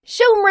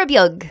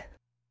Siomra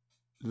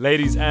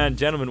Ladies and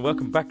gentlemen,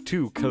 welcome back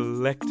to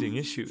Collecting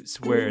Issues,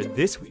 where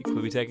this week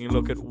we'll be taking a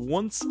look at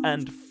Once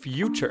and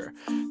Future,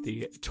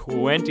 the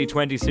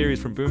 2020 series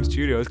from Boom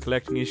Studios,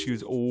 collecting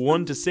issues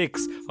 1 to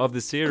 6 of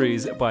the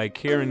series by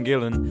Kieran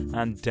Gillen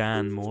and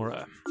Dan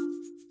Mora.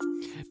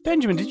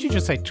 Benjamin, did you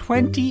just say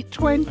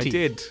 2020?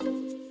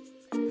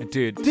 I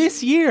did.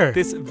 This year?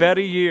 This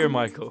very year,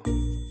 Michael.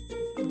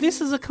 This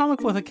is a comic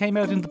book that came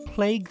out in the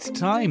plagued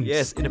times.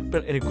 Yes, in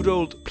a good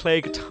old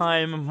plague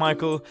time,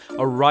 Michael,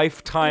 a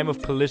rife time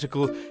of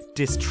political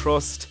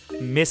distrust,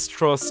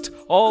 mistrust,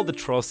 all the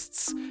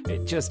trusts.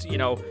 It just,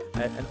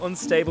 an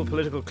unstable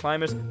political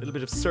climate, a little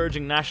bit of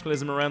surging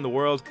nationalism around the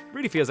world.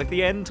 Really feels like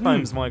the end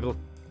times, Michael.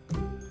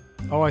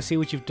 Oh, I see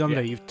what you've done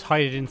there. You've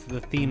tied it into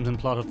the themes and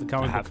plot of the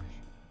comic book.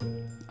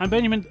 And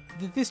Benjamin,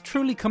 did this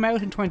truly come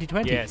out in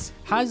 2020? Yes.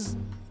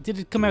 Did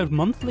it come out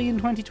monthly in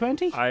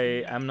 2020? I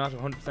am not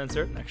 100%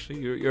 certain,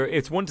 actually.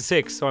 It's 1 to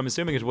 6, so I'm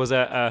assuming it was it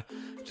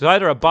was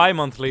either a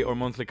bi-monthly or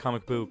monthly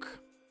comic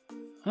book.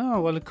 Oh,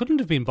 well, it couldn't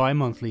have been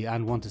bi-monthly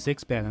and 1 to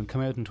 6, Ben, and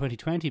come out in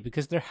 2020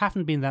 because there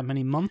haven't been that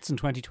many months in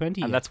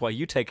 2020 And yet. that's why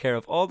you take care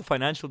of all the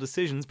financial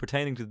decisions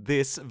pertaining to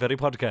this very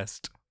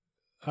podcast.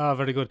 Oh,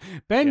 very good.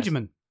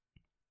 Benjamin,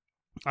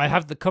 I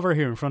have the cover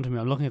here in front of me.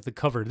 I'm looking at the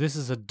cover. This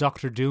is a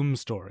Doctor Doom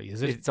story,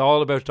 is it? It's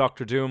all about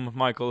Doctor Doom,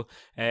 Michael.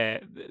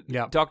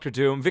 Doctor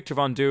Doom, Victor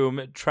Von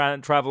Doom,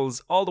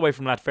 travels all the way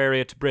from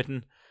Latveria to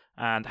Britain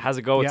and has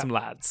a go at some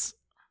lads.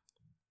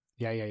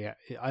 Yeah.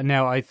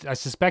 Now, I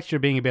suspect you're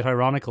being a bit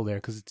ironical there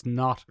because it's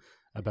not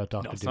about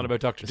Doctor Doom. It's not about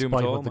Doctor Doom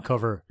at all.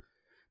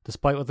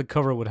 Despite what the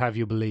cover would have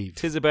you believe.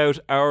 'Tis about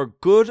our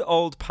good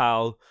old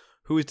pal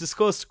who is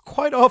discussed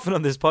quite often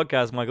on this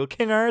podcast, Michael,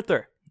 King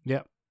Arthur.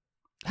 Yeah.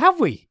 Have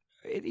we?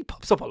 He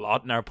pops up a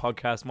lot in our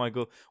podcast,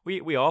 Michael.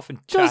 We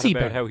often chat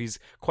about how he's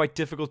quite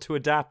difficult to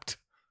adapt.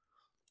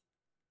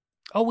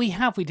 Oh, we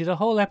have. We did a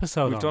whole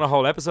episode on it. We've done a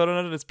whole episode on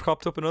it, and it's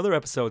cropped up in other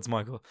episodes,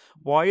 Michael.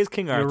 Why is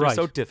King Arthur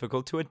so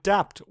difficult to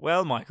adapt?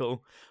 Well,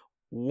 Michael,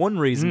 one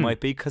reason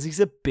might be because he's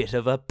a bit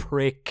of a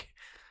prick.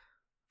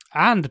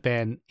 And,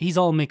 Ben, he's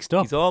all mixed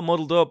up. He's all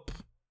muddled up.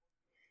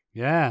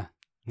 Yeah.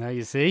 Now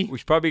you see. We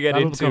should probably get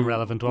into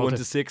relevant, 1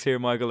 to 6 here,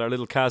 Michael, our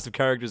little cast of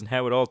characters and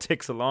how it all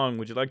ticks along.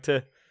 Would you like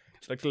to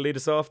lead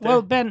us off there?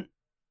 Well, Ben,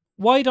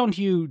 why don't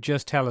you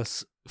just tell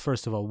us,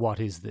 first of all, what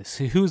is this?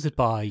 Who's it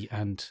by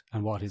and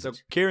what is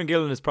it? Kieran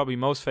Gillen is probably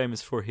most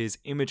famous for his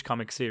Image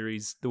comic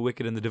series, The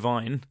Wicked and the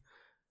Divine.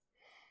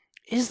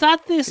 Is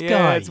that this guy?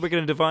 Yeah, it's Wicked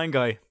and Divine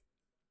guy.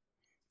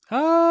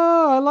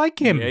 Oh, I like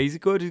him. Yeah, he's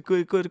good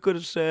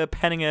at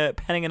penning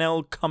an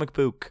old comic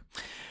book.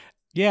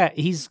 Yeah,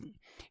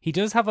 he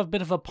does have a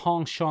bit of a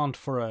penchant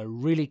for a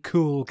really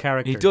cool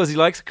character. He does. He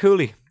likes a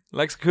coolie.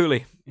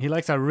 He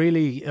likes a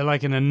really,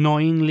 like an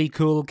annoyingly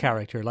cool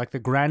character, like the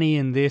granny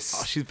in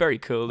this. Oh, she's very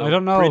cool, though. I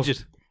don't know.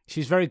 Bridget.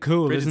 She's very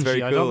cool, Bridget's isn't very she?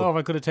 cool. I don't know if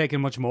I could have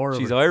taken much more of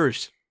her. She's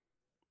Irish.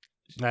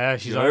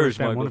 She's Irish,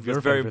 Michael. one of your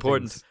It's very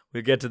important. things.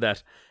 We'll get to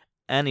that.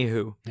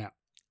 Anywho. Yeah.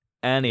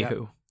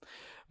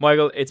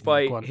 Michael, it's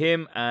by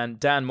him and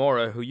Dan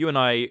Mora, who you and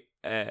I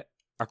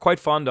are quite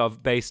fond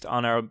of, based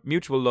on our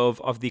mutual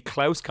love of the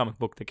Klaus comic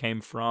book that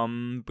came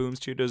from Boom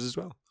Studios as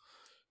well.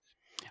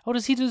 Oh,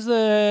 does he do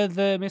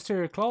the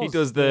Mr. Claus? He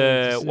does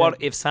What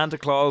If Santa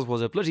Claus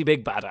Was a Bloody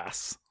Big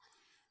Badass?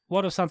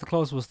 What if Santa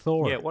Claus was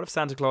Thor? Yeah, what if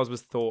Santa Claus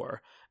was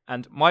Thor?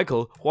 And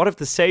Michael, what if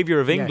the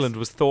Saviour of England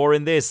was Thor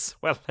in this?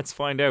 Well, let's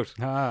find out.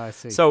 Ah, I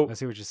see. So, I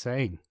see what you're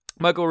saying.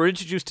 Michael, we're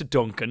introduced to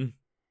Duncan.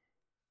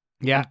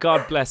 Yeah. And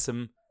God bless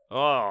him.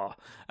 Oh.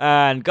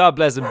 And God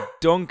bless him,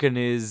 Duncan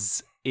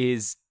is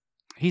he's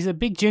a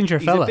big ginger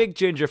fella. He's a big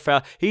ginger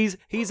fella. He's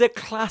a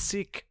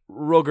classic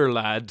rugger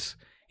lad.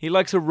 He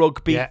likes a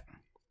rugby.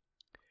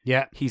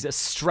 Yeah. He's a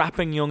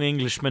strapping young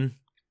Englishman.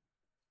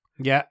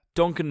 Yeah.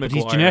 Duncan McGuire. But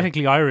he's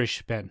genetically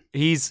Irish, Ben.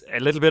 He's a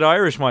little bit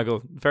Irish,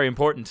 Michael. Very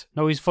important.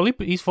 No, he's fully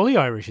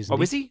Irish, isn't he?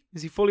 Oh, is he?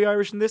 Is he fully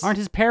Irish in this? Aren't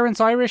his parents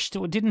Irish?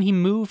 Didn't he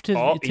move to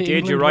he did,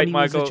 England you're right, when he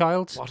Michael. was a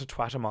child? What a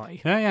twat am I?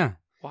 Yeah.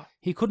 What?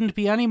 He couldn't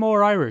be any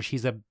more Irish.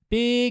 He's a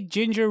big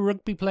ginger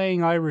rugby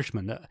playing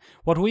Irishman.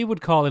 What we would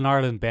call in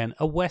Ireland, Ben,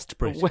 a West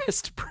Brit. A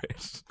West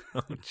Brit.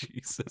 Oh,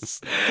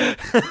 Jesus.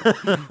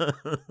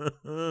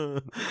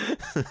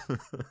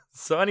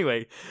 So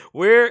anyway,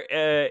 we're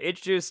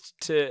introduced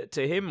to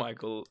him,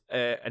 Michael,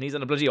 and he's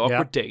on a bloody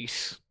awkward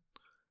date.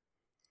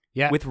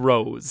 Yeah. With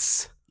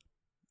Rose.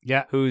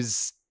 Yeah.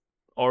 Whose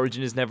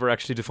origin is never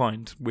actually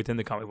defined within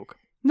the comic book.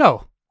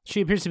 No.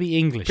 She appears to be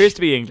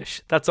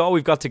English. That's all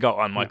we've got to go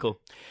on,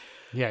 Michael.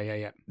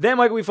 Yeah. Then,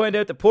 Michael, we find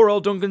out that poor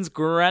old Duncan's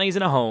granny's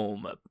in a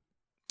home.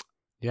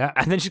 Yeah.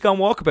 And then she's gone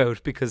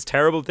walkabout because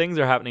terrible things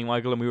are happening,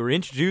 Michael, and we were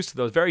introduced to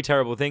those very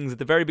terrible things at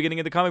the very beginning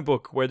of the comic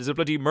book, where there's a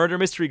bloody murder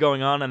mystery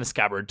going on and a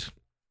scabbard.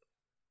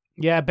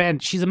 Yeah, Ben,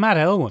 she's a mad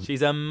Elwyn.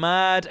 She's a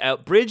mad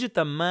Bridget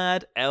the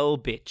mad L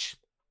bitch.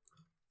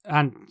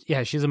 And,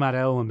 yeah, she's a mad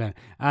Elwyn, Ben.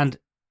 And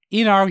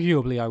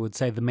inarguably, I would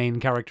say, the main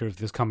character of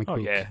this comic book.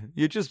 Oh, yeah.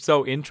 You're just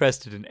so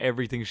interested in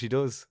everything she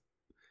does.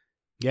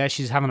 Yeah,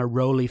 she's having a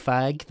roly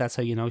fag. That's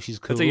how you know she's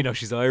cool. That's how you know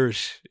she's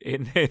Irish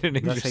in an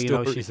English That's how you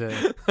story. know she's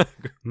a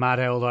mad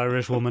old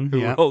Irish woman. Who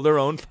Yeah. roll their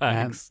own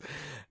fags.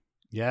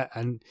 Yeah,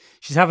 and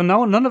she's having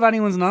none of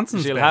anyone's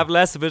nonsense. She'll Ben. have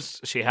less of it.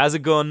 She has a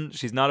gun.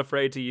 She's not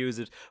afraid to use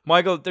it.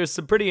 Michael, there's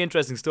some pretty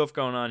interesting stuff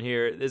going on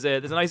here. There's a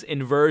nice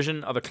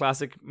inversion of a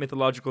classic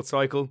mythological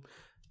cycle,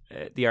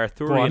 the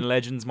Arthurian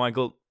legends,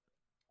 Michael.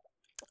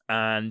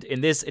 And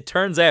in this, it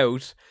turns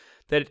out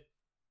that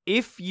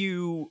if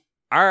you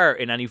are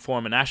in any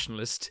form a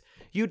nationalist,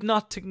 you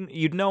wouldn't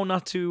really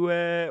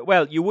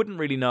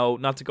know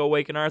not to go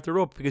waking Arthur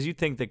up, because you'd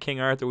think that King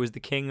Arthur was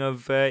the king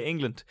of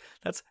England.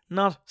 That's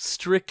not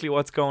strictly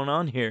what's going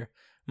on here,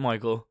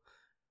 Michael.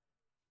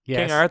 Yes.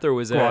 King Arthur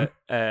was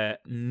a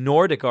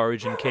Nordic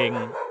origin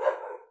king.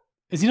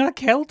 Is he not a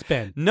Celt,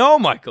 Ben? No,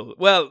 Michael.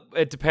 Well,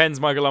 it depends,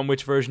 Michael, on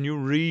which version you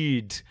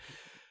read.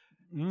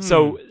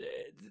 So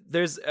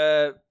there's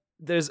a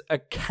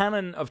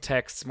canon of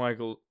texts,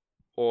 Michael,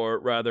 or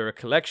rather a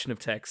collection of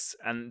texts,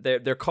 and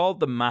they're called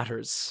the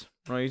Matters,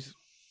 right?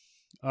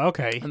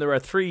 Okay. And there are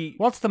three.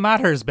 What's the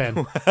matters, Ben?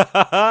 See what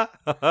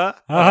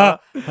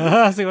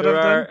I've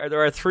done?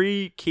 There are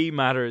three key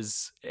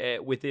matters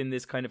within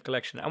this kind of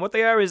collection, and what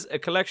they are is a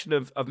collection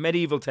of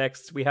medieval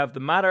texts. We have the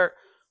Matter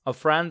of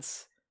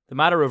France, the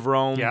Matter of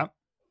Rome,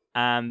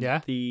 and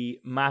the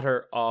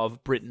Matter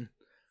of Britain.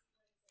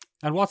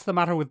 And what's the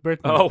matter with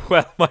Britain? Oh,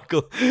 well,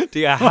 Michael, do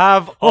you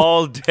have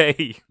all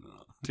day?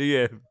 Do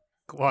you?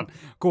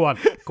 Go on.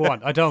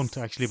 I don't,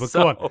 actually, but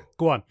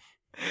go on.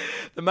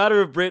 The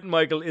Matter of Britain,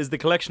 Michael, is the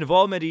collection of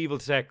all medieval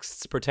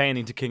texts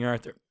pertaining to King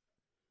Arthur.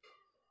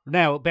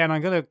 Now, Ben,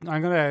 I'm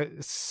gonna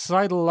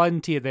sidle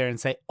line to you there and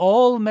say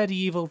all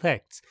medieval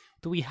texts.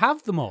 Do we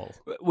have them all?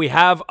 We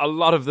have a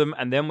lot of them,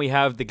 and then we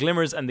have the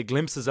glimmers and the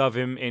glimpses of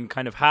him in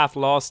kind of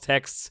half-lost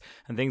texts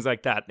and things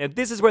like that. Now,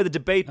 this is where the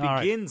debate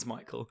begins,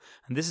 Michael,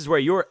 and this is where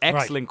your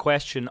excellent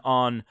question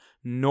on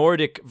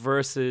Nordic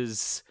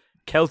versus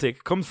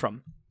Celtic comes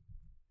from.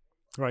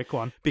 Right, go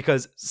on.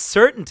 Because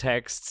certain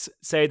texts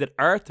say that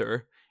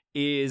Arthur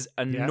is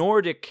a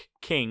Nordic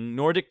king,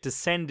 Nordic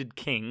descended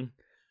king,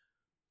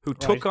 who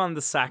took on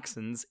the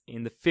Saxons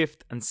in the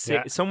 5th and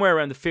 6th, somewhere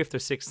around the 5th or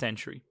 6th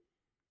century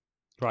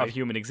of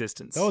human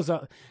existence.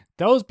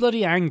 Those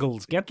bloody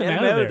Angles, get them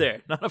out of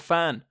there. Not a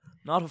fan.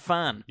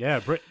 Yeah,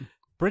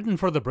 Britain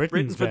for the Britons.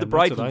 Britain for the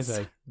Ben,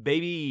 Britons,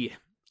 baby.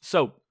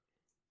 So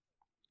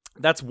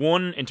that's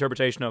one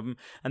interpretation of him.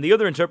 And the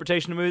other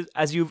interpretation of him is,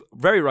 as you've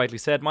very rightly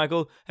said,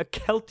 Michael, a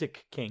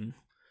Celtic king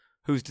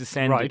who's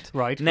descended.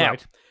 Right. Now,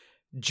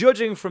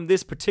 judging from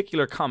this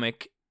particular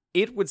comic,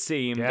 it would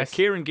seem that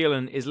Kieran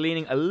Gillen is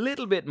leaning a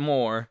little bit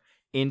more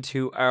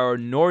into our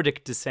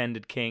Nordic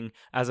descended king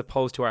as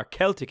opposed to our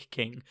Celtic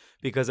king,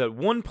 because at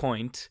one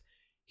point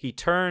he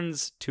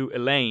turns to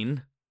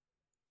Elaine,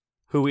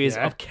 who is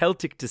of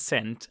Celtic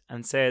descent,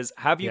 and says,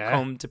 have you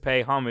come to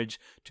pay homage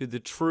to the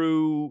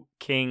true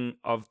king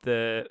of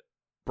the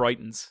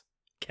Britons,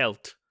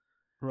 Celt?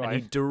 Right.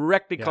 And he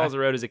directly calls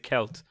her out as a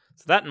Celt.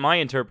 So that, in my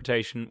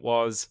interpretation,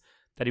 was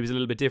that he was a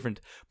little bit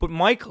different. But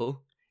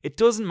Michael, it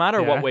doesn't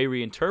matter what way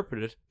we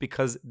interpret it,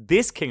 because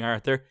this King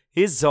Arthur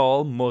is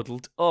all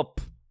muddled up.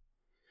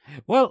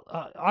 Well,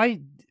 I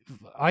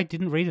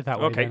didn't read it that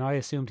way. Then I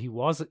assumed he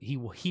was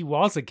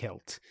a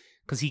Celt,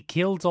 because he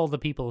killed all the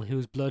people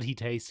whose blood he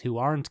tastes who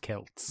aren't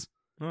Celts.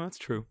 Oh, that's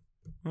true.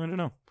 I don't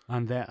know.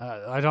 And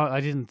I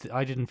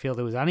didn't feel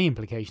there was any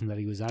implication that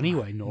he was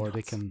anyway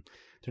Nordic, and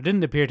there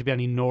didn't appear to be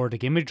any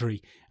Nordic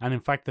imagery. And in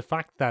fact, the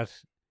fact that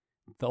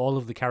all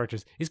of the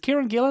characters, is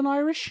Kieran Gillen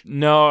Irish?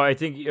 No, I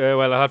think.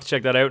 Well, I'll have to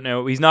check that out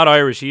now. He's not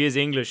Irish. He is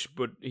English,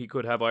 but he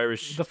could have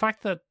Irish. The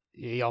fact that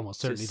he almost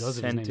certainly does.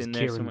 If his name is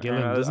Kieran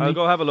Gillen, I'll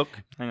go have a look.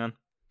 Hang on.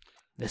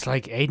 It's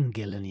like Aidan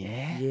Gillen,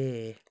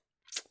 yeah.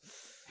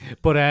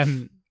 But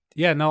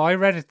I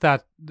read it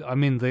that, I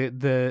mean,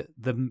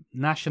 the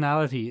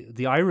nationality,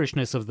 the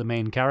Irishness of the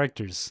main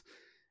characters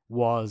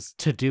was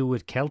to do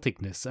with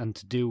Celticness and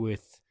to do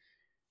with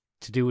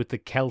the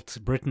Celt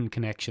Britain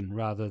connection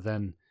rather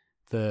than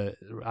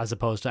as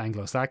opposed to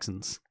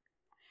Anglo-Saxons.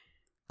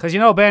 Because,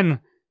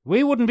 Ben,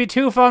 we wouldn't be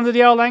too fond of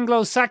the old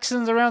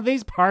Anglo-Saxons around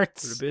these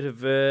parts. They're a bit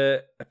of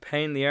a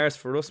pain in the arse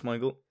for us,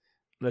 Michael.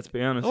 Let's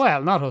be honest.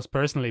 Well, not us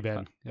personally,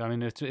 Ben. I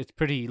mean, it's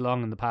pretty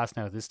long in the past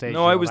now at this stage.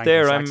 No, I was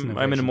there. I'm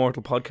an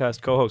Immortal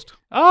Podcast co-host.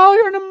 Oh,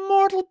 you're an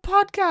Immortal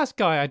Podcast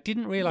guy. I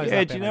didn't realise that.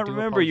 Yeah, do you not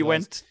remember you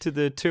went to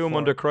the tomb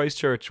under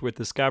Christchurch with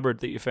the scabbard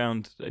that you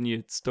found and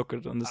you stuck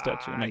it on the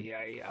statue?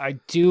 I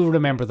do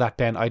remember that,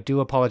 Ben. I do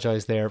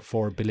apologise there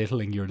for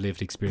belittling your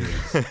lived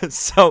experience.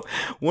 So,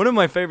 one of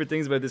my favourite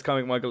things about this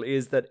comic, Michael,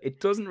 is that it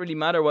doesn't really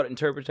matter what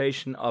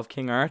interpretation of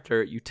King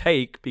Arthur you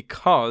take,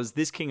 because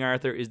this King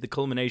Arthur is the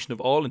culmination of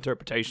all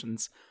interpretations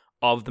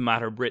of the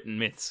Matter Britain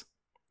myths.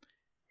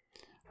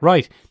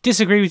 Right.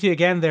 Disagree with you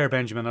again there,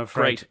 Benjamin. I'm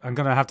afraid. Great. I'm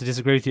going to have to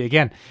disagree with you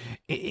again.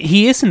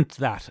 He isn't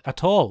that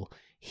at all.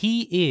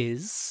 He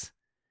is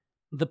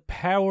the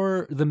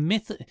power, the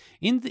myth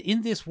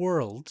in this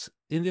world,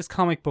 in this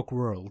comic book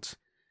world.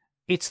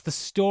 It's the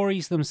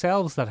stories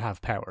themselves that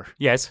have power.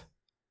 Yes.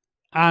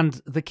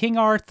 And the King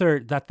Arthur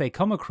that they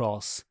come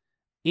across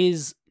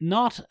is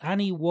not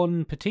any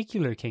one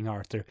particular King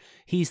Arthur.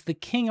 He's the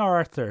King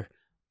Arthur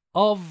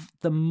of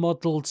the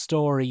muddled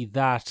story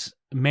that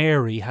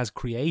Mary has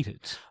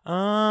created.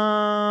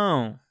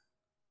 Oh.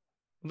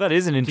 That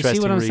is an you interesting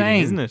see what I'm reading,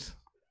 saying? isn't it?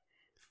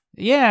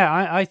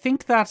 Yeah, I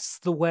think that's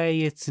the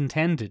way it's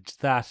intended.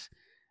 That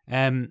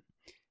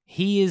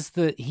he is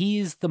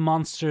the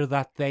monster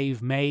that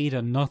they've made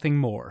and nothing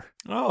more.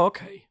 Oh,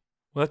 okay.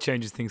 Well, that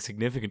changes things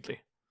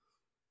significantly.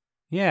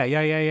 Yeah.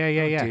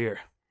 Oh, dear.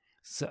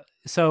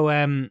 So,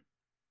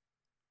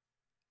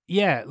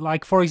 yeah,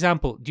 like, for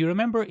example, do you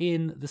remember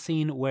in the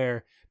scene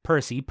where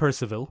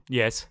Percival,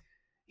 Yes.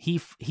 he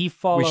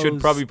follows... We should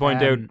probably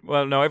point out...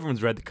 Well, no,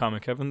 everyone's read the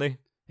comic, haven't they?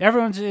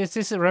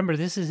 Remember,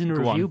 this is in a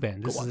review, on,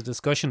 Ben. This go is on. a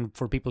discussion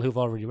for people who've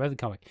already read the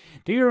comic.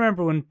 Do you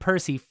remember when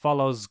Percy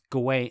follows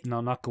Gawain?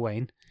 No, not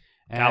Gawain.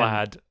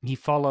 Galahad. He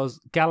follows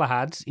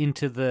Galahad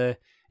into the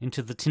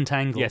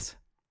Tintangle. Yes.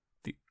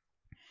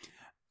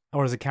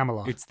 Or is it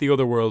Camelot? It's the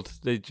other world.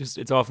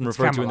 It's often It's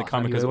referred to in the Camelot,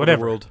 comic anyway, as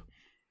whatever. Otherworld.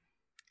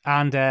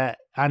 And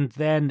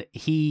then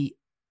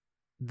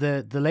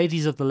the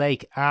ladies of the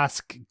lake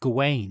ask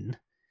Gawain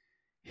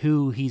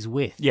who he's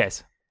with.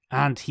 Yes.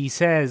 And he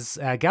says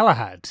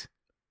Galahad.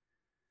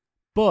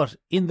 But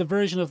in the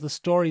version of the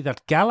story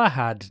that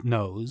Galahad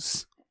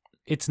knows,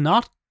 it's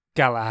not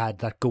Galahad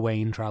that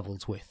Gawain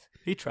travels with.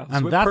 He travels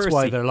And with that's Percy.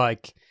 why they're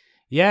like,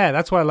 yeah,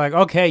 that's why like,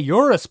 okay,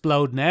 you're a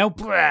splode now.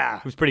 Blah.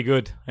 It was pretty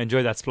good. I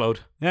enjoyed that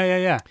splode.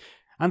 Yeah.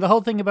 And the whole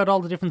thing about all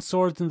the different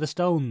swords in the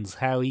stones,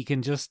 how he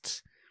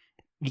just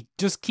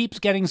keeps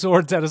getting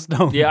swords out of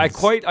stones. Yeah, I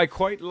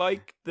quite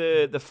like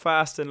the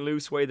fast and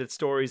loose way that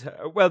stories...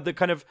 the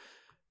kind of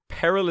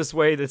perilous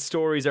way that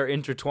stories are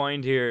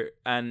intertwined here,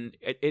 and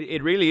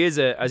it really is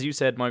as you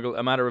said, Michael,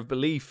 a matter of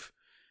belief.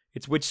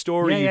 It's which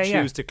story you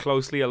choose to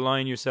closely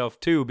align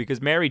yourself to,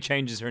 because Mary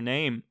changes her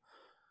name,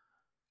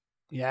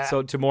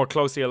 so to more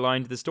closely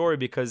align to the story,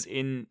 because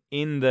in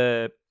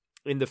the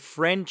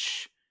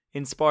French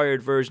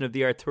inspired version of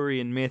the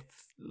Arthurian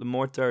myth, Le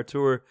Morte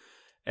d'Arthur,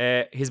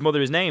 his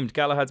mother is named,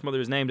 Galahad's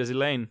mother is named as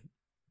Elaine.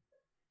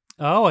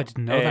 Oh, I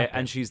didn't know that.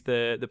 And she's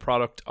the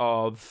product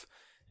of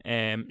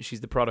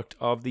she's the product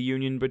of the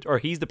union, or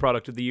he's the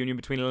product of the union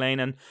between Elaine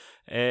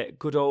and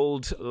good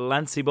old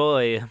Lancy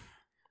boy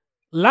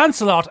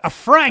Lancelot, a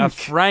Frank.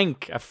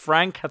 A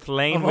Frank hath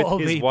lain with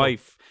his people.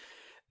 wife.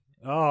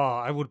 Oh,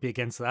 I would be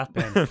against that,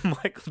 Ben.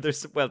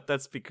 Michael,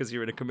 that's because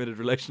you're in a committed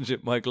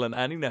relationship, Michael, and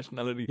any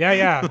nationality.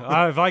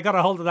 Yeah. If I got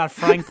a hold of that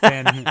Frank,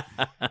 then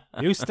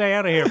you stay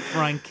out of here,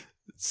 Frank.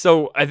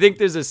 So I think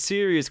there's a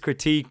serious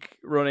critique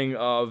running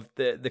of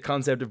the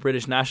concept of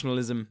British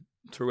nationalism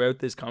throughout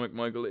this comic,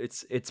 Michael.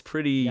 It's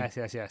pretty...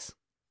 Yes.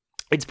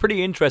 It's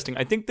pretty interesting.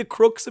 I think the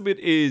crux of it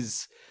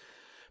is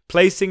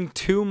placing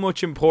too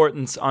much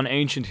importance on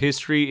ancient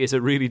history is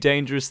a really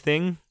dangerous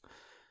thing.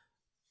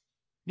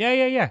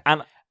 Yeah.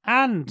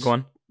 And go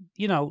on.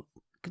 You know,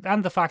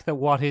 and the fact that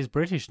what is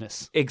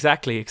Britishness?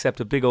 Exactly,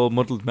 except a big old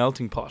muddled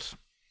melting pot.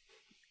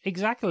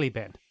 Exactly,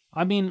 Ben.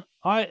 I mean,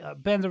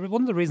 Ben,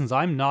 one of the reasons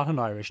I'm not an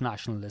Irish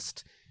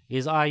nationalist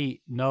is I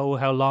know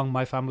how long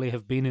my family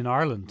have been in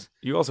Ireland.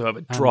 You also have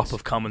a drop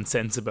of common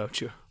sense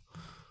about you.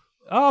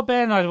 Oh,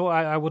 Ben,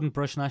 I wouldn't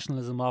brush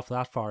nationalism off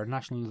that far.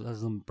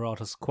 Nationalism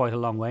brought us quite a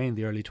long way in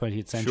the early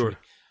 20th century.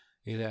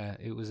 Sure.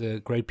 It was a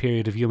great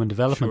period of human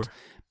development. Sure.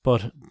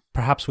 But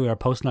perhaps we are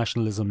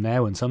post-nationalism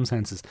now in some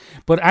senses.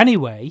 But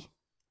anyway,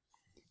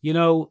 you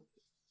know,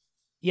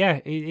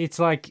 yeah, it's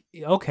like,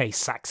 okay,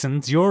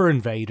 Saxons, you're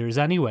invaders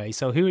anyway.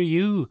 So who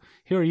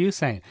are you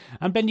saying?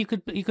 And Ben, you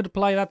could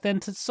apply that then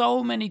to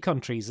so many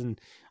countries.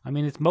 And I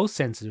mean, it's most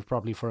sensitive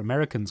probably for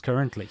Americans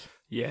currently.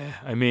 Yeah,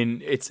 I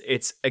mean,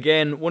 it's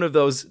again one of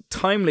those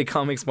timely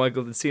comics,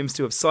 Michael, that seems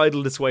to have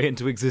sidled its way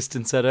into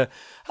existence at a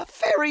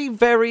very,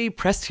 very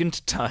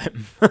prescient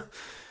time.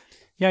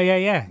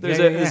 Yeah.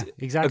 There's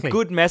exactly a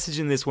good message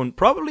in this one,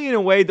 probably in a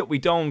way that we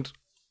don't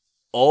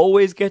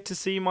always get to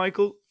see,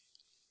 Michael.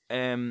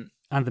 And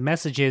the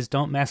message is,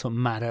 don't mess with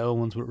Matt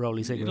Owens with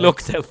Rolly cigarettes.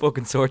 Look, they'll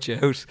fucking sort you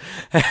out.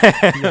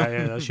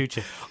 yeah, they'll shoot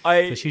you.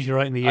 They'll shoot you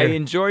right in the ear. I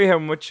enjoy how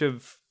much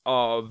of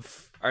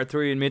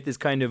Arthurian myth is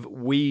kind of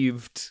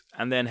weaved,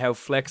 and then how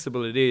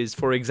flexible it is.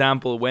 For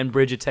example, when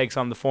Bridget takes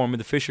on the form of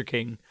the Fisher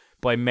King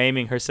by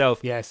maiming herself,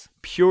 yes,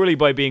 purely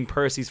by being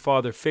Percy's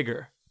father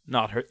figure,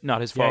 not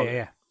his father.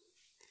 Yeah.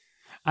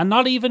 And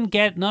not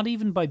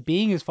even by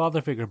being his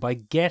father figure, by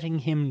getting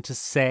him to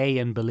say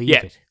and believe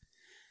it.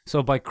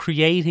 So by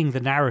creating the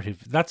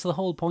narrative, that's the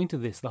whole point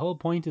of this. The whole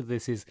point of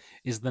this is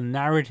the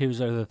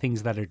narratives are the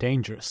things that are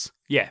dangerous.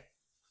 Yeah.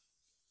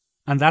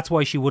 And that's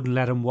why she wouldn't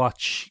let him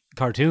watch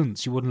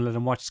cartoons. She wouldn't let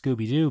him watch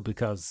Scooby-Doo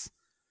because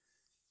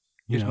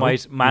it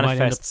might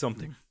manifest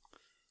something.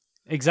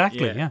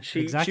 Exactly, yeah.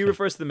 She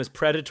refers to them as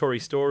predatory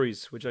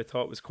stories, which I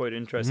thought was quite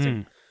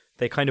interesting.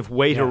 They kind of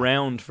wait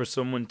around for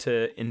someone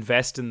to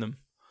invest in them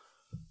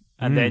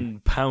and then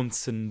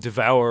pounce and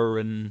devour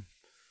and...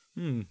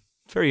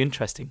 very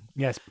interesting.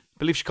 Yes. I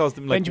believe she calls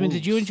them like Benjamin,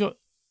 wolves. did you enjoy...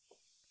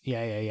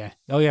 Yeah.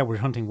 Oh, yeah, we're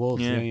hunting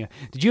wolves. Yeah.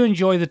 Did you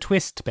enjoy the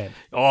twist, Ben?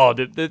 Oh,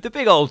 the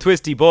big old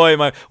twisty boy.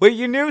 Well,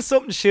 you knew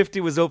something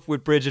shifty was up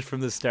with Bridget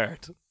from the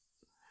start.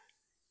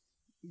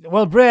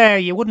 Well, Bray,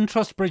 you wouldn't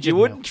trust Bridget. You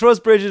wouldn't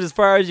trust Bridget as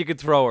far as you could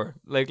throw her.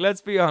 Like,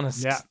 let's be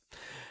honest.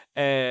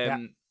 Yeah.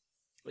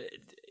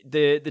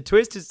 The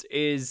twist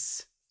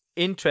is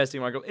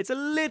interesting, Michael. It's a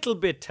little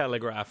bit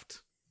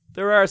telegraphed.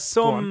 There are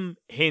some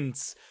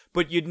hints,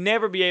 but you'd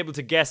never be able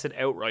to guess it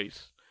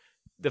outright.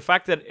 The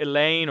fact that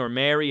Elaine or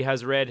Mary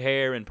has red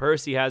hair and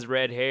Percy has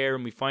red hair,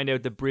 and we find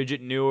out that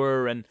Bridget knew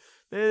her, and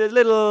the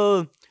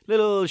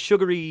little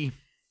sugary.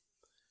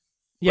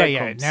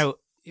 Yeah. Now,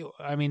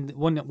 I mean,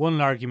 one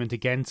argument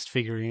against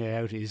figuring it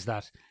out is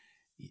that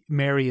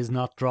Mary is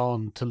not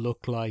drawn to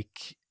look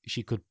like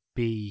she could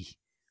be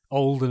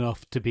old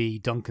enough to be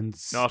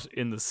Duncan's. Not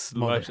in the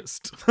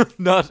slightest.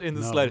 Not in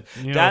the slightest.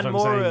 You know Dan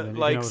Mora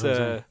likes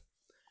a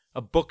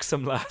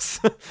buxom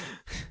lass.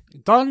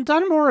 Dan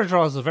Mora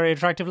draws a very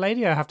attractive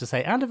lady, I have to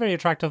say, and a very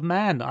attractive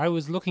man. I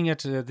was looking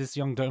at this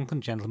young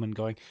Duncan gentleman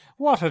going,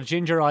 what a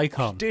ginger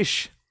icon.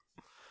 Dish.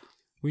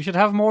 We should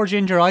have more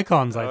ginger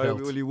icons, I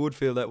felt. Well, you would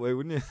feel that way,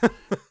 wouldn't you?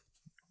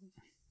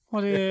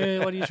 What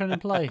are you trying to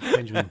imply,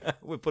 Benjamin?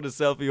 We'll put a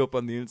selfie up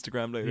on the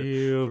Instagram later.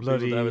 You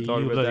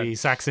bloody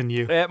Saxon,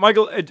 you.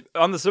 Michael,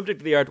 on the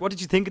subject of the art, what did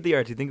you think of the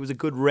art? Do you think it was a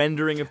good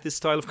rendering of this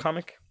style of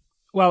comic?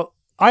 Well,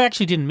 I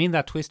actually didn't mean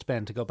that twist,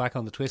 Ben, to go back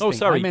on the twist thing.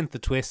 Sorry. I meant the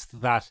twist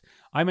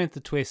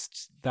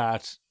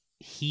that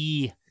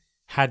he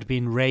had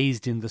been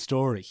raised in the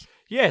story.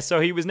 Yeah, so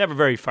he was never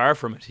very far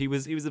from it. He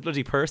was a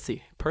bloody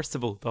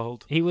Percival, the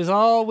whole. He was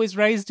always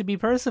raised to be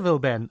Percival,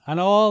 Ben, and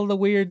all the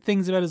weird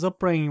things about his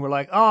upbringing were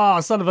like, oh,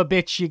 son of a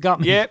bitch, you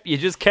got me. Yep, you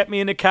just kept me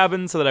in a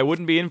cabin so that I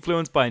wouldn't be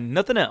influenced by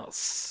nothing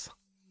else.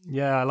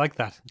 Yeah, I like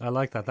that.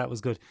 That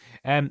was good.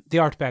 The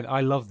art, Ben,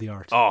 I love the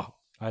art. Oh,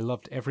 I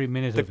loved every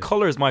minute of it. The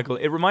colours, Michael,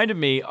 it reminded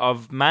me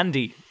of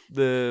Mandy,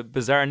 the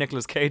bizarre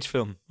Nicolas Cage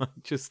film.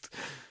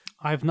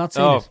 I've not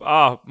seen it.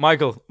 Oh,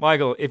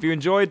 Michael, if you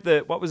enjoyed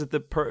what was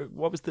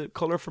the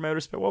colour from outer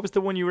space? What was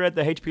the one you read,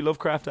 the H.P.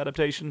 Lovecraft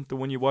adaptation, the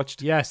one you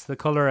watched? Yes, the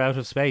colour out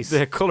of space.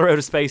 The colour out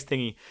of space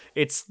thingy.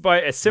 It's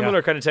by a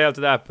similar kind of tale to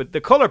that, but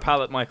the colour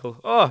palette, Michael,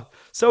 oh,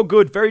 so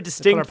good, very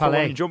distinct for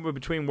when you jump in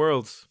between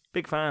worlds.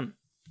 Big fan.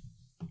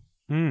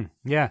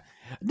 Yeah.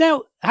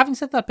 Now, having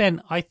said that,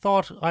 Ben, I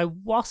thought I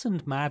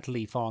wasn't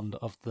madly fond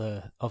of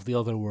the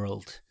other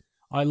world.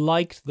 I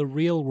liked the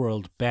real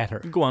world better.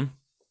 Go on.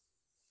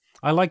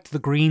 I liked the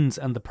greens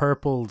and the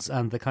purples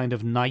and the kind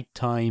of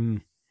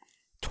nighttime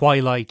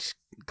twilight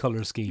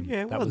colour scheme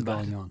that was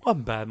going on.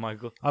 Wasn't bad,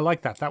 Michael. I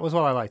liked that. That was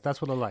what I liked. That's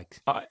what I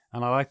liked. And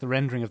I liked the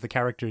rendering of the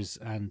characters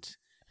and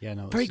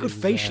very good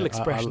facial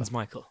expressions,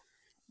 Michael.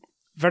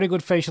 Very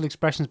good facial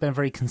expressions, Ben.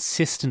 Very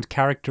consistent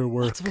character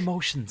work. Lots of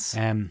emotions.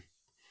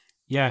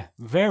 Yeah,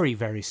 very,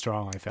 very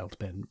strong, I felt,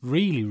 Ben.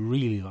 Really,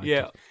 really liked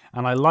it.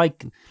 And I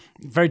like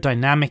very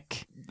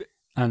dynamic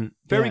and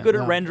very good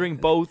at rendering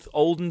both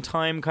olden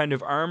time kind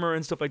of armor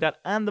and stuff like that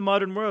and the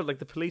modern world, like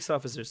the police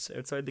officers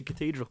outside the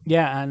cathedral.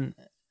 Yeah,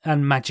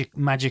 and magic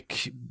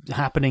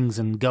happenings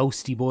and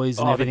ghosty boys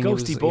and everything. The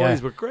ghosty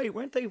boys were great,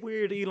 weren't they?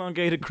 Weird,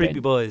 elongated, creepy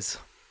boys.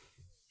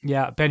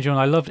 Yeah, Benjamin,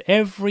 I loved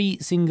every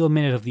single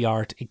minute of the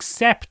art,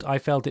 except I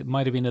felt it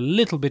might have been a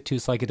little bit too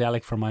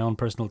psychedelic for my own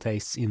personal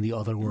tastes in the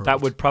other world. That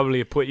would probably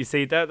have put, you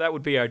see, that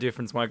would be our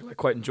difference, Michael. I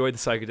quite enjoyed the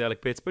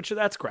psychedelic bits, but sure,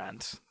 that's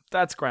grand.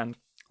 That's grand.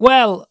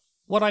 Well,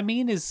 what I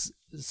mean is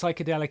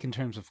psychedelic in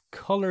terms of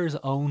colours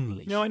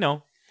only. No, I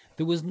know.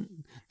 There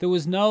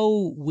was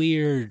no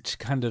weird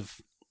kind of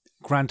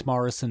Grant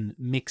Morrison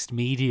mixed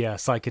media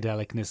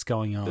psychedelicness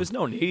going on. There's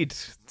no need.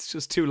 It's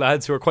just two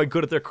lads who are quite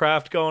good at their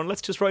craft going,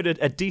 let's just write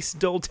a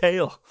decent old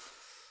tale.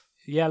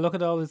 Yeah, look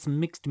at all this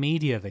mixed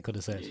media, they could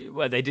have said.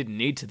 Well, they didn't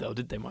need to, though,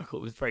 did they, Michael?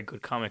 It was a very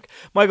good comic.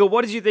 Michael,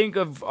 what did you think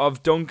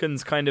of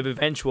Duncan's kind of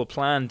eventual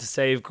plan to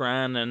save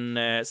Gran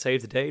and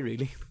save the day,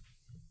 really?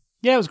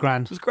 Yeah, it was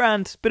grand. It was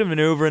grand. Bit of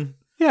manoeuvring.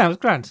 Yeah, it was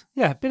grand.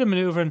 Yeah, bit of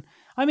manoeuvring.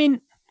 I mean,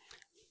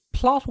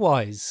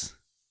 plot-wise,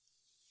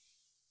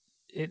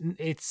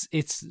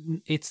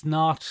 it's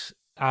not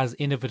as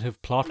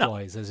innovative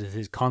plot-wise as it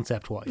is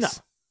concept-wise. No.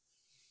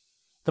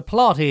 The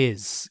plot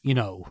is,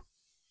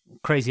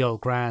 crazy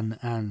old Gran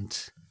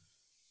and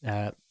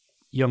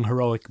young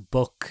heroic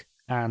Buck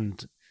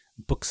and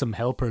buxom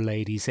helper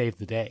lady save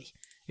the day.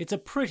 It's a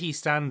pretty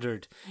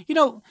standard.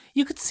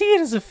 You could see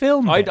it as a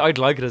film. I'd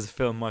like it as a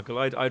film, Michael.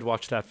 I'd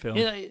watch that film.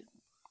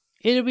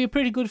 It'd be a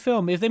pretty good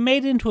film. If they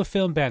made it into a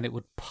film, Ben, it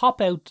would pop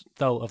out,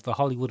 though, of the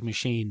Hollywood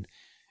machine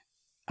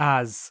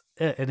as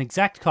an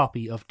exact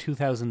copy of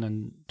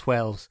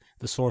 2012's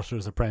The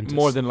Sorcerer's Apprentice.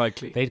 More than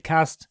likely. They'd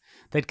cast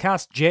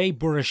Jay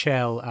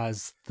Baruchel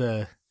as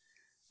the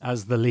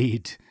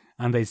lead,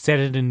 and they'd set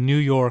it in New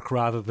York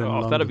rather than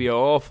London. That'd be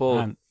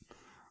awful.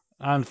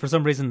 And for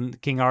some reason,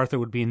 King Arthur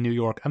would be in New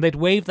York. And they'd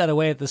wave that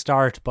away at the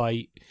start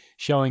by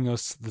showing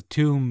us the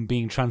tomb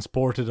being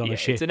transported on a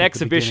ship. It's an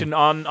exhibition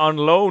on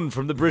loan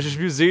from the British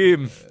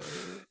Museum.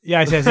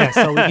 Yes.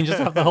 So we can just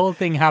have the whole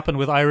thing happen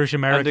with Irish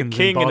Americans. And the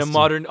king in a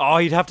modern. Oh,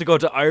 you'd have to go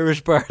to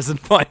Irish bars and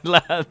find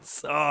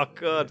lads. Oh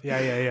God.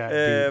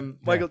 Yeah.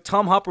 Michael,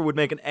 Tom Hopper would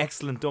make an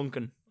excellent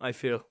Duncan, I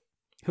feel.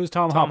 Who's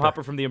Tom Tom Hopper?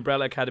 Hopper from the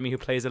Umbrella Academy, who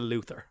plays a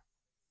Luther.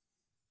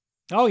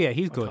 Oh yeah,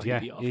 he's good. Yeah,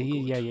 he'd be awful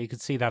yeah. good. You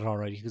could see that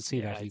already. You could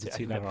see that. You could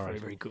see that Very, already.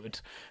 very good.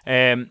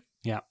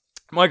 Yeah.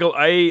 Michael,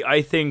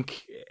 I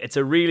think it's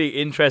a really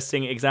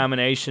interesting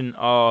examination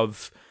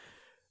of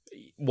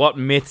what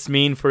myths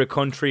mean for a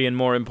country, and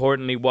more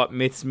importantly, what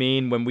myths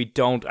mean when we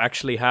don't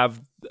actually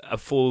have a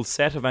full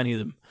set of any of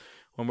them.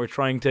 When we're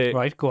trying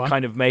to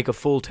kind of make a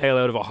full tale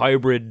out of a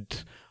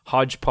hybrid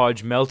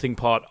hodgepodge melting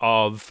pot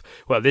of,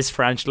 well, this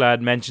French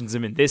lad mentions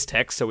him in this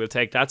text, so we'll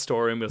take that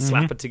story and we'll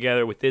slap it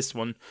together with this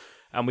one.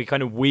 And we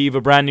kind of weave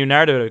a brand new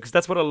narrative, because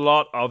that's what a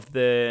lot of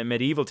the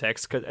medieval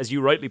texts, cause as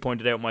you rightly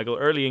pointed out, Michael,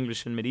 early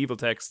English and medieval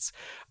texts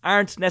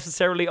aren't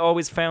necessarily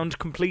always found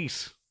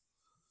complete.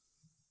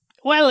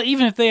 Well,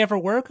 even if they ever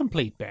were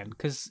complete, Ben,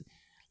 because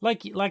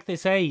like they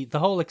say, the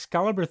whole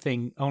Excalibur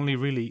thing only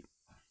really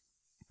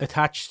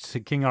attached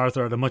to King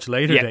Arthur at a much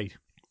later date.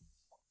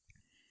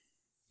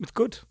 It's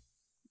good.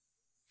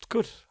 It's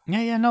good.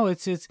 Yeah. No,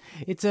 it's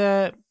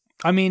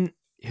I mean,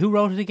 who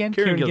wrote it again?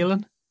 Kieran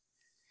Gillen.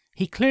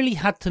 He clearly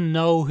had to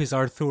know his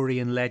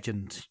Arthurian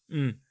legend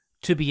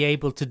to be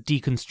able to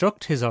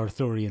deconstruct his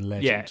Arthurian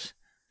legend.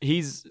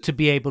 Yeah. To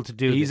be able to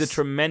do He's this. a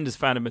tremendous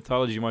fan of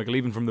mythology, Michael,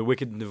 even from the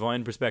Wicked and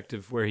Divine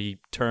perspective, where he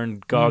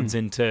turned gods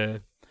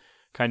into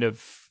kind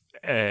of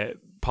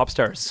pop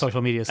stars.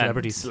 Social media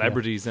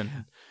celebrities.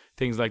 And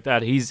things like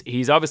that. He's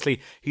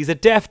a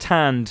deft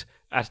hand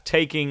at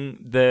taking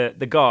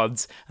the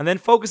gods and then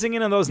focusing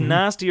in on those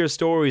nastier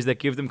stories that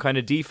give them kind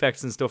of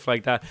defects and stuff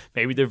like that.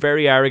 Maybe they're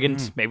very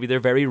arrogant. Maybe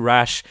they're very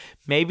rash.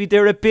 Maybe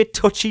they're a bit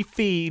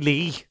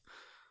touchy-feely.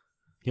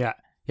 Yeah.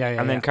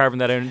 And then carving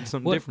that out into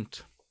something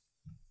different.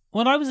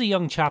 When I was a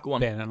young chap,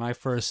 Ben, and I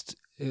first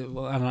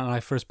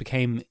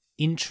became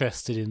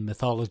interested in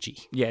mythology.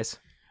 Yes.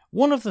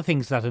 One of the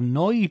things that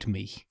annoyed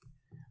me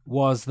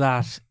was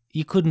that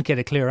you couldn't get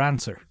a clear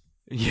answer.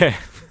 Yeah.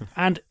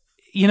 And,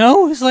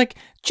 it's like,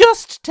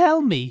 just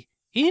tell me,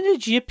 in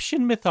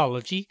Egyptian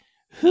mythology,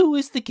 who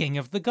is the king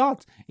of the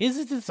gods? Is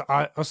it this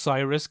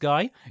Osiris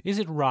guy? Is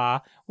it Ra?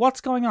 What's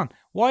going on?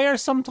 Why are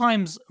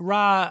sometimes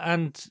Ra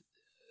and...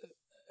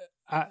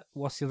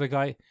 what's the other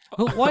guy?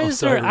 Why is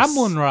there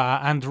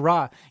Amun-Ra and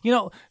Ra?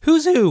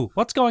 Who's who?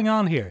 What's going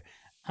on here?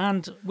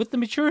 And with the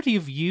maturity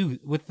of you,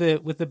 with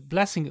the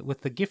blessing,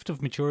 with the gift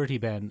of maturity,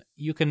 Ben,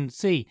 you can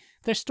see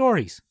they're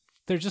stories.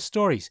 They're just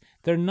stories.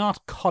 They're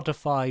not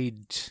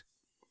codified.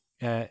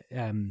 They're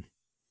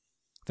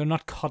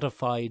not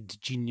codified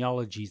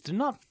genealogies. They're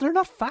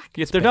not facts.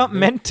 Yes, they're not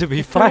meant to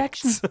be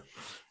facts.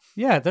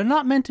 Yeah, they're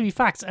not meant to be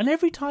facts. And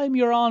every time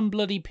you're on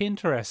bloody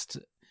Pinterest,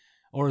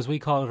 or as we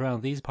call it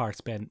around these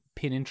parts, Ben,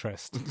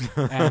 Pininterest.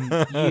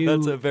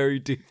 That's a very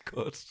deep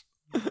cut.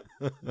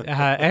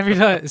 Every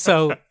time,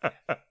 so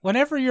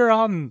whenever you're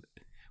on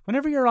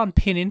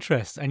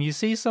Pininterest and you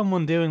see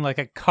someone doing like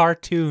a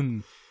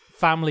cartoon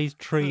family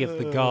tree of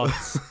the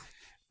gods,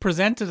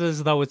 presented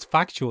as though it's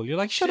factual, you're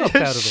like, shut up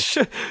out of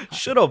it.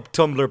 Shut up,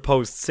 Tumblr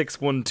post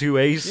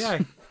 6128. Yeah,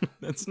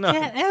 that's not.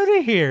 Get out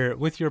of here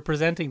with your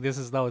presenting this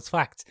as though it's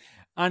facts.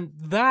 And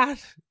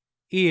that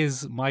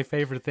is my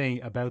favorite thing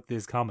about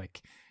this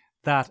comic,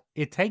 that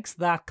it takes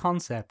that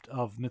concept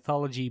of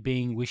mythology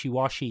being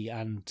wishy-washy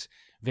and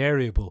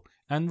variable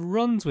and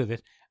runs with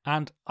it,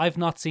 and I've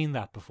not seen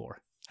that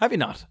before. Have you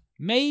not?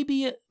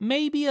 Maybe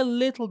a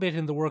little bit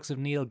in the works of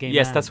Neil Gaiman.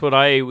 Yes, that's what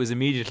I was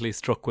immediately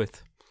struck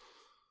with.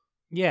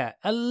 Yeah,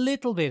 a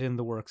little bit in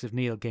the works of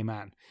Neil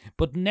Gaiman,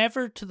 but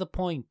never to the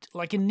point.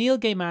 Like in Neil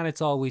Gaiman,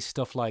 it's always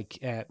stuff like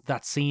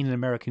that scene in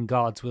American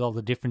Gods with all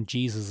the different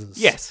Jesuses.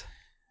 Yes.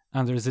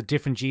 And there's a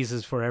different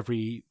Jesus for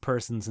every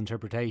person's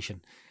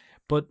interpretation.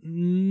 But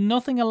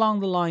nothing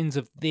along the lines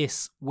of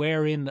this,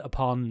 wherein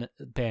upon,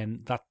 Ben,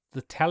 that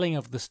the telling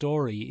of the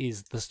story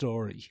is the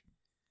story.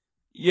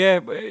 Yeah,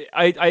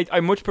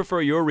 I much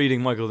prefer your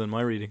reading, Michael, than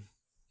my reading.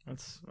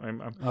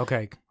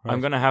 Okay. Right.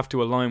 I'm going to have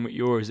to align with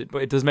yours,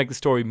 but it does make the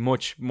story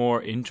much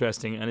more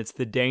interesting, and it's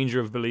the danger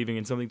of believing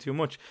in something too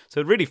much.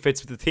 So it really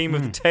fits with the theme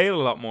of the tale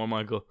a lot more,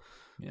 Michael.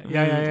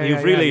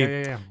 You've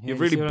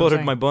really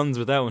buttered my buns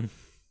with that one.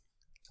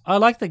 I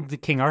like the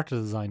King Arthur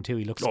design too.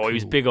 He looks cool. He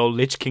was big old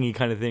Lich Kingy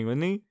kind of thing,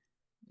 wasn't he?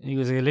 He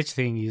was a Lich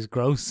thing. He was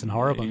gross and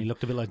horrible. And he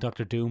looked a bit like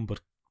Doctor Doom, but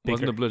bigger.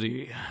 Wasn't a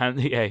bloody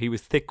hand. Yeah, he was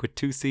thick with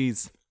 2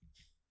 C's.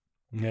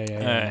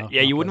 Yeah.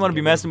 You wouldn't want to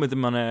be messing with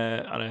him on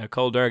a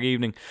cold, dark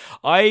evening.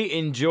 I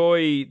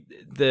enjoy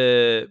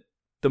the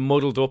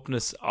muddled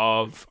upness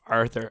of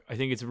Arthur. I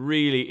think it's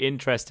really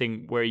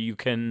interesting where you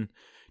can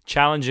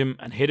challenge him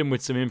and hit him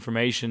with some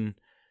information,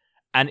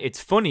 and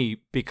it's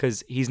funny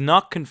because he's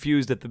not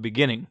confused at the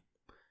beginning.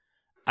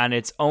 And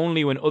it's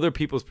only when other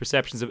people's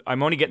perceptions of...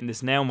 I'm only getting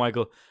this now,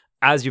 Michael,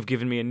 as you've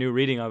given me a new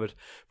reading of it.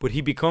 But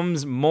he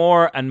becomes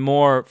more and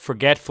more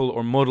forgetful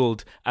or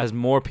muddled as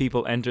more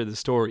people enter the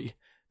story.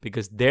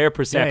 Because their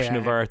perception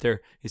of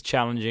Arthur is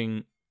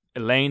challenging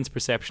Elaine's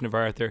perception of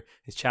Arthur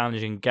is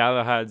challenging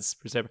Galahad's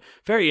perception.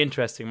 Very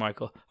interesting,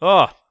 Michael.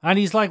 Oh, And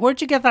he's like, "Where'd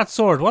you get that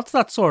sword? What's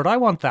that sword? I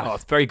want that." oh,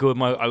 it's very good,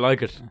 Michael. I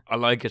like it. I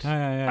like it.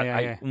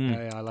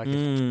 Yeah, I like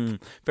it.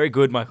 Very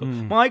good, Michael.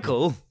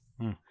 Michael,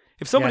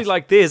 if somebody Yes.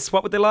 like this,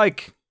 what would they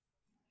like?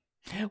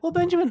 Well,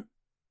 Benjamin,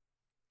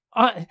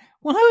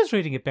 when I was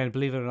reading it, Ben,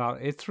 believe it or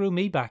not, it threw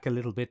me back a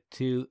little bit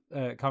to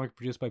a comic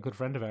produced by a good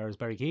friend of ours,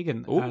 Barry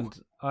Keegan, Ooh.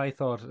 and I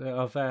thought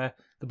of The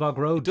Bog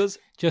Road. It does.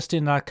 Just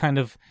in that kind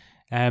of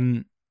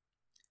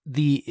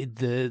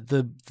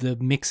the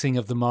mixing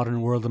of the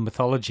modern world and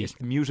mythology.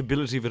 The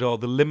mutability of it all,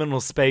 the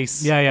liminal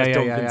space, Yeah, as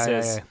Duncan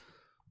says.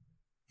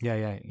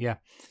 Yeah.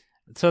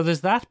 So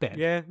there's that bit.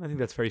 Yeah, I think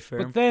that's very fair.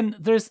 But then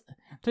there's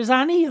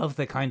any of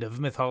the kind of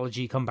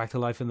mythology come back to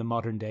life in the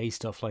modern day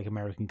stuff, like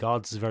American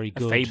Gods is very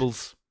good.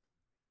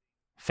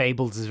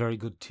 Fables is very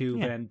good too,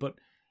 Yeah. Ben. But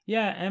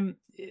yeah,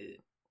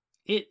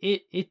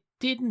 it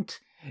didn't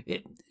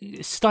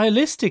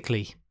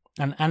stylistically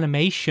and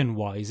animation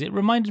wise, it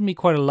reminded me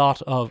quite a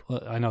lot of.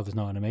 I know there's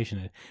no animation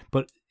in it,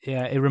 but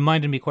it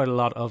reminded me quite a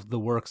lot of the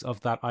works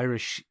of that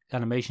Irish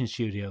animation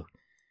studio,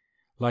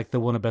 like the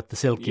one about the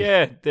Silky.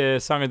 Yeah, the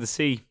Song of the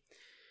Sea.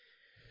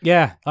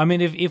 Yeah, I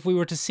mean, if we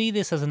were to see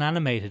this as an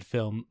animated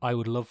film, I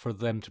would love for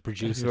them to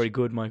produce That's it. very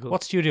good, Michael.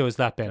 What studio is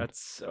that, Ben?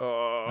 That's.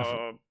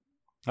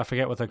 I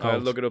forget what they're I'll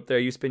called. look it up there.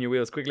 You spin your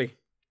wheels quickly.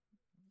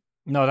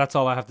 No, that's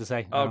all I have to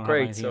say. I Oh, don't have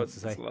great. anything So else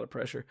to it's say. a lot of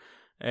pressure.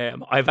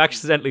 I've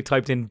accidentally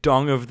typed in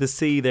Dong of the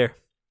Sea there.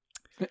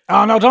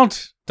 Oh no!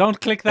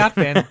 Don't click that,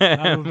 Ben.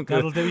 I'm good.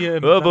 That'll do you. Oh,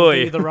 that'll boy.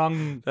 do you the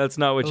wrong. That's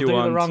not what It'll you do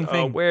want. the wrong Oh,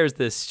 thing. where's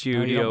the you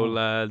studio, don't want-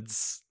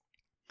 lads?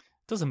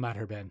 Doesn't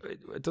matter, Ben.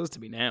 It does to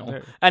me now.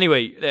 There-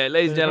 Anyway, ladies and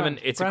There's a gentlemen,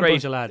 grand- it's a grand great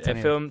bunch of lads,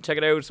 anyway. film. Check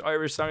it out,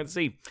 Irish Song of the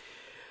Sea.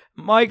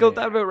 Michael, Yeah.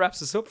 that about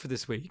wraps us up for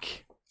this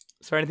week.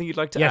 Is there anything you'd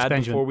like to Yes, add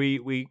Benjamin. before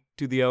we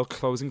do the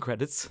closing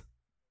credits?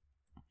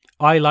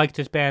 I liked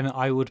it, Ben.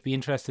 I would be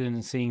interested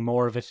in seeing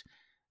more of it.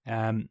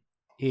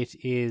 It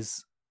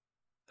is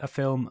a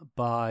film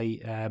by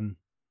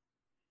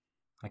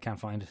I can't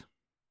find it.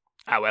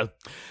 Ah, well.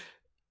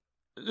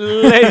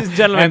 Ladies and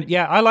gentlemen,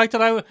 Yeah, I liked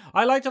it.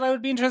 I liked it. I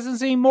would be interested in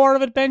seeing more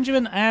of it,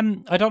 Benjamin.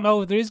 I don't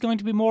know if there is going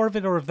to be more of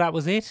it or if that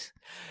was it.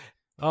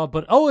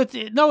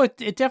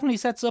 It definitely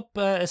sets up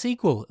a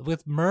sequel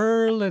with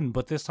Merlin,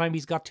 but this time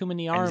he's got too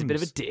many and arms. he's a bit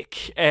of a dick.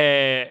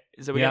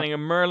 So we're Yeah. getting a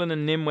Merlin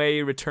and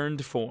Nimue return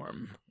to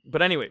form.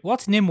 But anyway,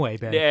 What's Nimue,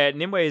 Ben?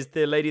 Nimue is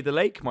the Lady of the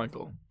Lake,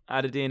 Michael.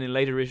 Added in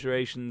later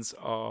iterations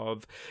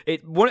of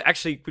it.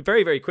 Actually,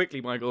 very, very quickly,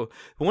 Michael.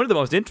 One of the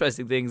most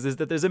interesting things is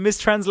that there's a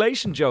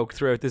mistranslation joke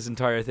throughout this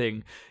entire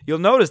thing. You'll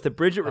notice that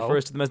Bridget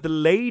refers to them as the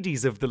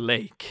Ladies of the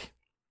Lake.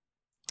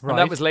 Right. And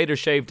that was later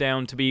shaved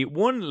down to be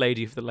one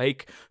Lady of the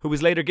Lake, who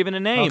was later given a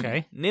name,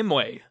 Okay.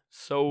 Nimue.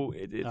 So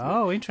it's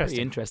interesting.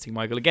 very interesting,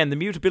 Michael. Again, the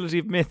mutability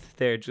of myth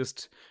there,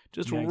 just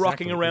Yeah, rocking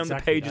exactly, around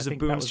exactly. the pages I of think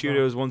that Boom was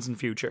Studios once and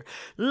future.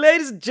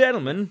 Ladies and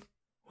gentlemen,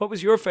 what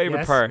was your favorite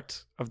Yes.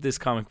 part of this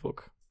comic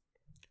book?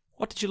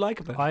 What did you like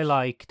about it? I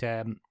liked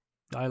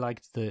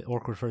the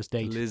awkward first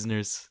date.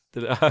 Listeners,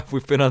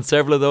 we've been on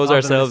several of those Oh, the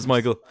ourselves,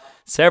 listeners. Michael.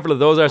 Several of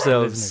those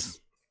ourselves. Listeners.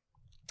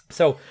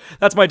 So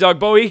that's my dog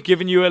Bowie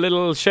giving you a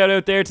little shout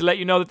out there to let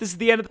you know that this is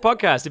the end of the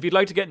podcast. If you'd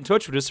like to get in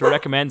touch with us or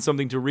recommend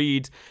something to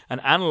read and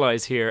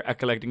analyze here at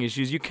Collecting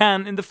Issues, you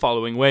can in the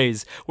following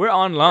ways. We're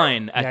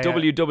online at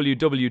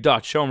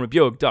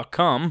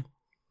www.seomrabeag.com.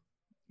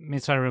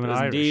 Midsummer Room in Yes,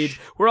 Irish. indeed.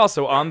 We're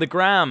also on the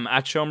gram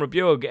at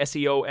Seomrabeag,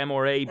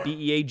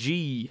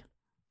 SEOMRABEAG.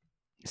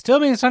 Still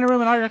means Sunny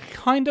Room in Irish,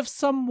 kind of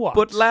somewhat.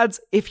 But lads,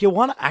 if you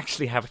want to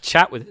actually have a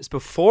chat with us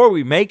before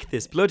we make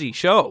this bloody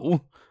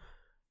show,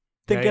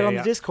 then Yeah, get yeah, on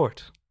yeah. the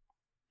Discord.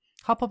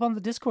 hop up on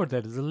the Discord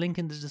there. There's a link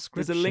in the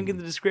description. There's a link in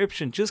the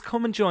description. Just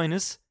come and join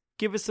us.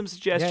 Give us some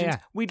suggestions. Yeah.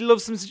 We'd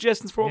love some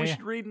suggestions for what we Yeah.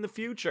 should read in the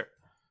future.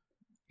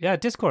 Yeah,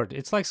 Discord.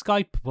 It's like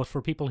Skype, but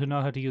for people who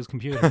know how to use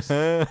computers.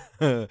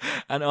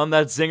 And on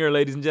that zinger,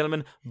 ladies and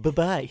gentlemen,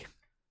 bye-bye.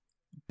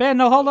 Ben,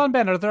 no, hold on,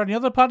 Ben. Are there any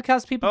other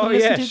podcasts people Oh, can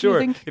listen yeah, to, sure.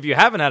 do you think? If you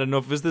haven't had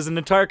enough of us, there's an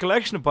entire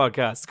collection of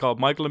podcasts called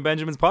Michael and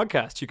Benjamin's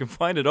Podcast. You can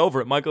find it over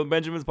at Michael and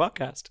Benjamin's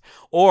Podcast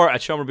or at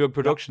Seomrabeag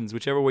Productions,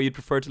 whichever way you'd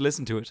prefer to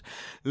listen to it.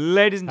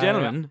 Ladies and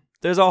gentlemen,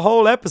 there's a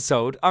whole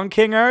episode on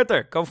King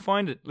Arthur. Go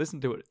find it. Listen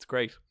to it. It's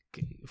great.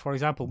 For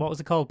example, what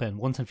was it called, Ben?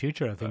 Once in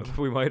Future, I think.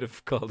 We might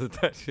have called it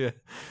that, yeah.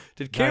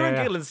 Did Kieran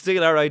yeah. Gillen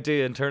steal our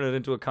idea and turn it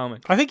into a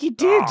comic? I think he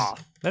did. Ah.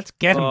 Let's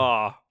get him.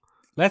 Oh.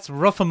 Let's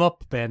rough him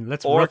up, Ben.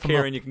 Let's Or rough him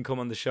Kieran, up. you can come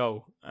on the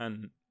show,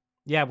 and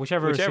Yeah,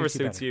 whichever suits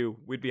better. you,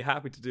 we'd be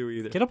happy to do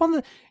either. Get up on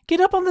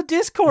the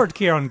Discord,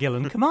 Kieran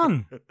Gillen. Come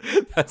on.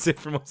 That's it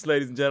from us,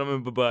 ladies and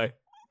gentlemen. Bye-bye.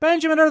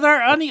 Benjamin, are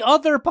there any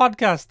other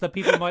podcasts that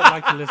people might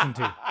like to listen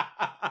to?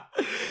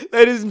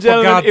 Ladies and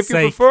gentlemen, God's if you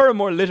sake. prefer a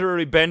more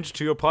literary bent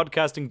to your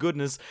podcasting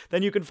goodness,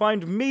 then you can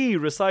find me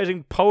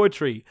reciting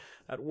poetry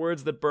at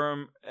Words That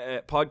Burn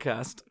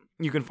podcast.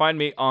 You can find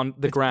me on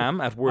the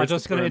gram at Words I'm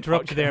just going to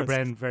interrupt you there,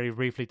 Podcast. Bren, very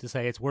briefly to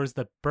say it's words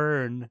that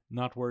burn,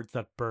 not words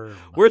that burn.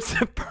 Words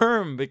That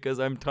Burn, because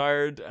I'm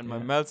tired and my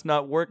mouth's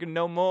not working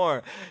no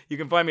more. You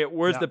can find me at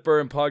Words That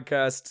Burn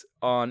Podcast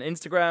on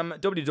Instagram,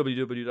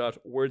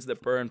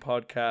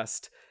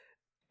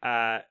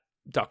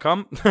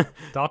 www.wordsthatburnpodcast.com.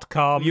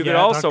 .com. You can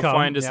also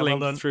find us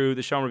linked through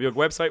the Sean Revealed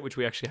website, which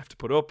we actually have to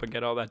put up and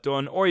get all that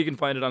done, or you can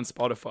find it on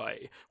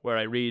Spotify, where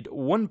I read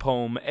one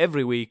poem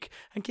every week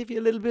and give you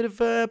a little bit of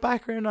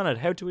background on it,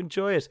 how to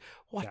enjoy it,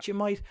 what you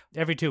might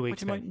every 2 weeks,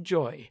 what you might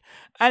enjoy.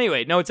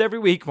 Anyway, no, it's every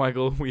week,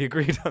 Michael. We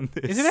agreed on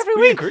this. Is it every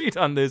we week? Agreed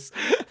on this.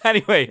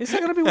 Anyway, is there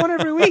going to be one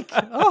every week?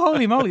 Oh,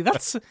 holy moly!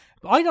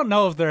 I don't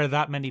know if there are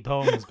that many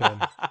poems, Ben.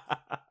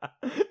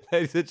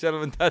 Ladies and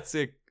gentlemen, that's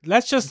it.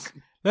 Let's just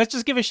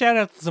give a shout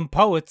out to some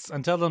poets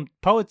and tell them,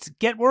 poets,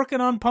 get working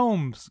on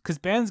poems, because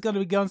Ben's going to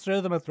be going through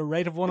them at the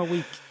rate of one a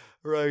week.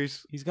 Right.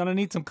 He's going to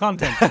need some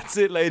content. That's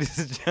it, ladies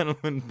and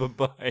gentlemen.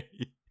 Bye-bye.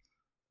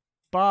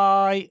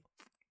 Bye.